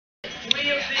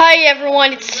Hi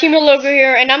everyone, it's Timo Logo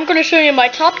here, and I'm going to show you my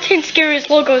top 10 scariest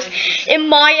logos, in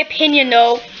my opinion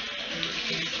though.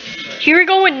 Here we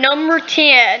go with number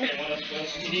 10.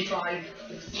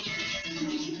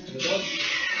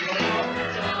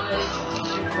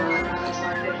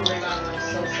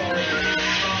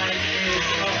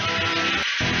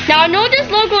 Now I know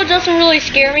this logo doesn't really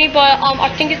scare me, but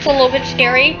I think it's a little bit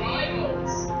scary.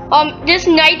 This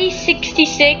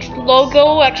 9066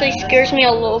 logo actually scares me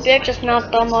a little bit, just not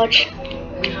that much.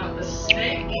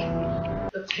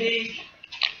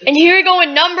 And here we go with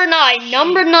number 9.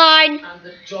 Number 9. And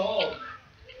the dog.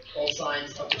 All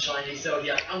signs of the Chinese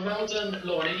zodiac. And well done,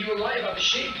 Lorna. You were right about the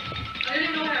sheep. I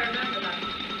didn't know how I remember that.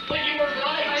 But you were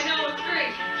right. I know, it's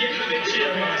great. Give them a big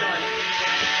cheer one time.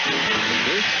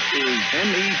 This is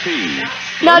MEP.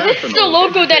 Now this is the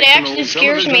logo that actually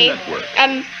scares me.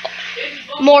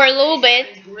 More a little bit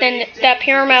than that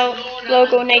Paramount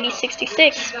logo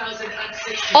 9066.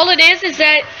 All it is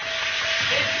that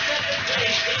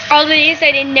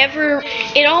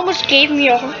it almost gave me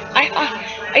a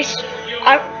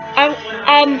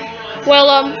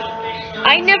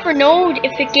I never knowed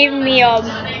if it gave me a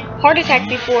heart attack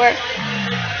before,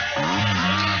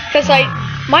 because I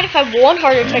might have had one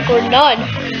heart attack or none.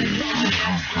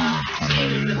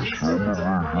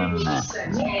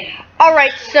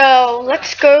 Alright, so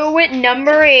let's go with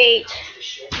number 8.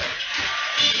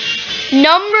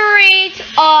 Number 8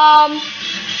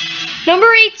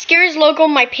 scariest logo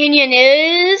in my opinion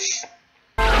is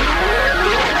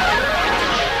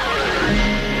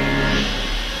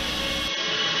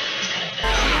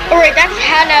alright, that's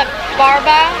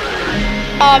Hanna-Barbera.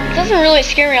 It doesn't really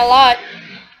scare me a lot.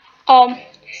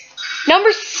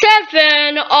 Number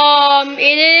 7,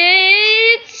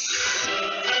 it's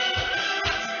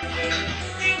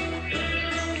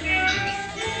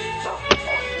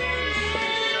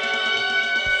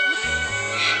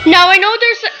now I know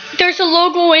there's a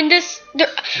logo in this.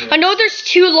 I know there's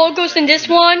 2 logos in this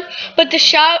one, but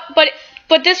this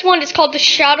one is called the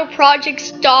Shadow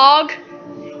Project's dog.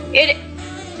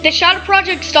 The Shadow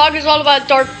Project's dog is all about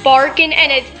dark barking,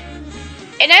 and it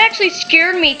actually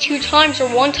scared me 2 times or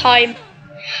 1 time.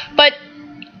 But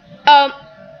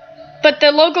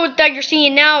the logo that you're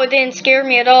seeing now, it didn't scare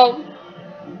me at all.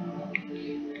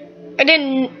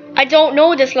 I don't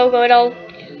know this logo at all.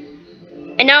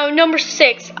 And now number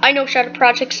 6, I know Shadow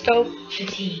Project's though.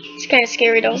 It's kind of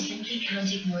scary though.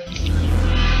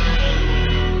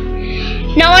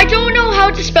 Now I don't know how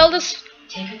to spell this.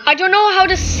 I don't know how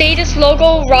to say this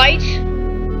logo right,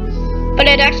 but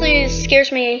it actually scares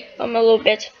me a little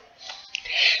bit.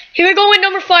 Here we go with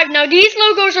number 5. Now these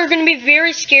logos are going to be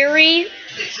very scary,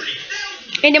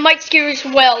 and it might scare you as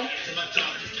well.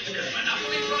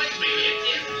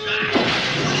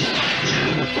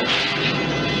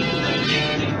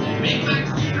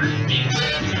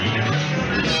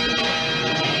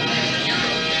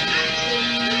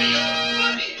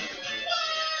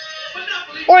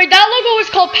 Alright, that logo is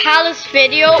called Palace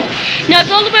Video. Now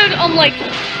it's all about like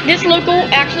this logo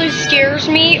actually scares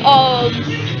me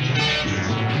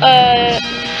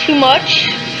too much.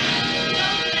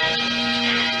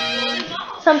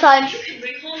 Sometimes.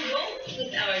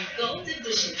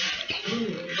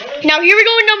 Now here we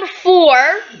go with number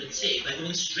 4.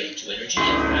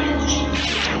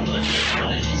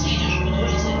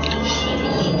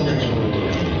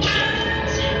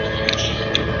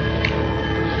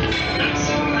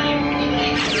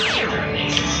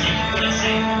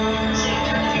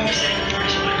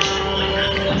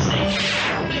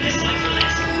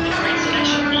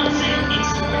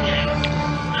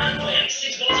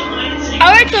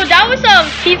 Alright, so that was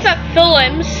FIFA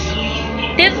Films.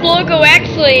 This logo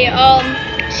actually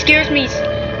scares me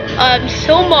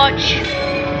so much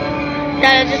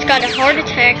that I just got a heart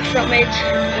attack from it.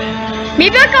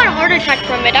 Maybe I got a heart attack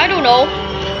from it, I don't know.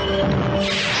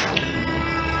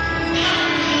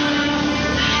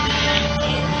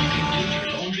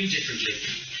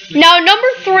 Now number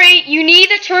 3, you need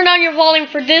to turn on your volume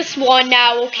for this one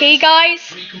now, okay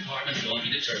guys?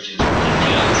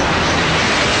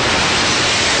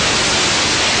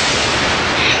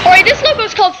 Alright, this logo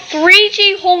is called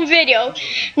 3G Home Video.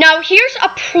 Now here's a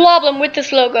problem with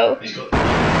this logo.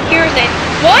 Here's it.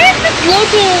 Why is this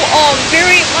logo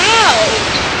very loud?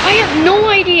 I have no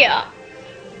idea.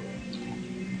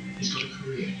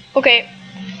 Okay.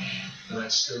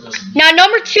 Now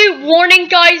number 2, warning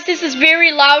guys, this is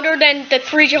very louder than the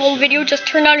 3G Home Video. Just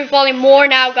turn down your volume more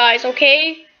now guys,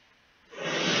 okay?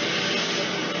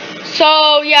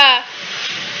 So yeah.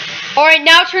 Alright,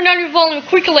 now turn down your volume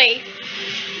quickly.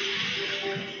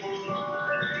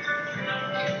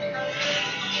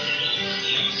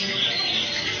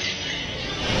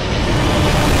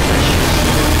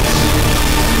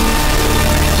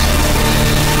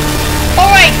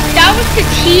 the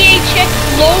THX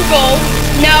logo.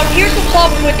 Now, here's the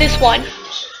problem with this one.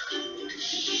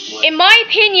 In my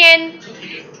opinion,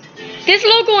 this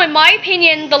logo, in my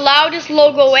opinion, the loudest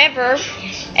logo ever.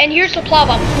 And here's the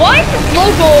problem. Why is this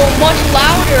logo much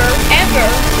louder ever?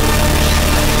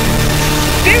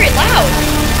 Very loud.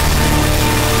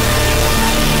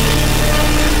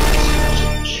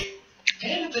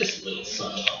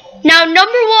 Now, number 1,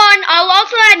 I'll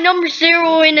also add number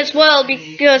 0 in as well,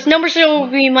 because number 0 will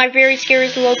be my very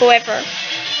scariest logo ever.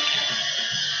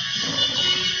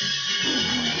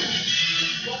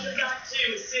 Welcome back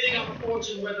to Sitting on a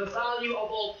Fortune, where the value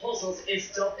of all puzzles is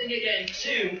doubling again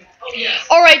to, oh yes.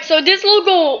 Alright, so this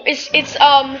logo is, it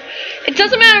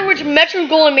doesn't matter which Metro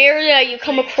Golem area you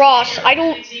come across. I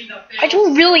don't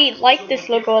really like this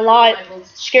logo a lot. It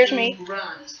scares me.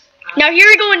 Now here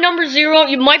we go in number 0.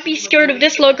 You might be scared of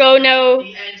this logo. Now,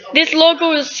 this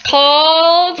logo is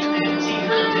called the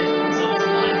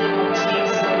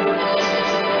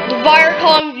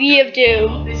Viacom V of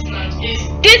Doom.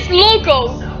 This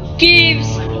logo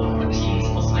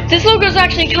is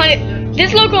actually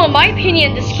this logo, in my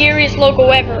opinion, the scariest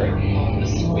logo ever.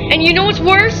 And you know what's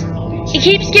worse? It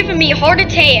keeps giving me heart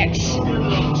attacks.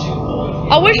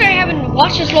 I wish I haven't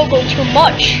watched this logo too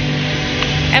much.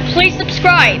 And please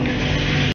subscribe.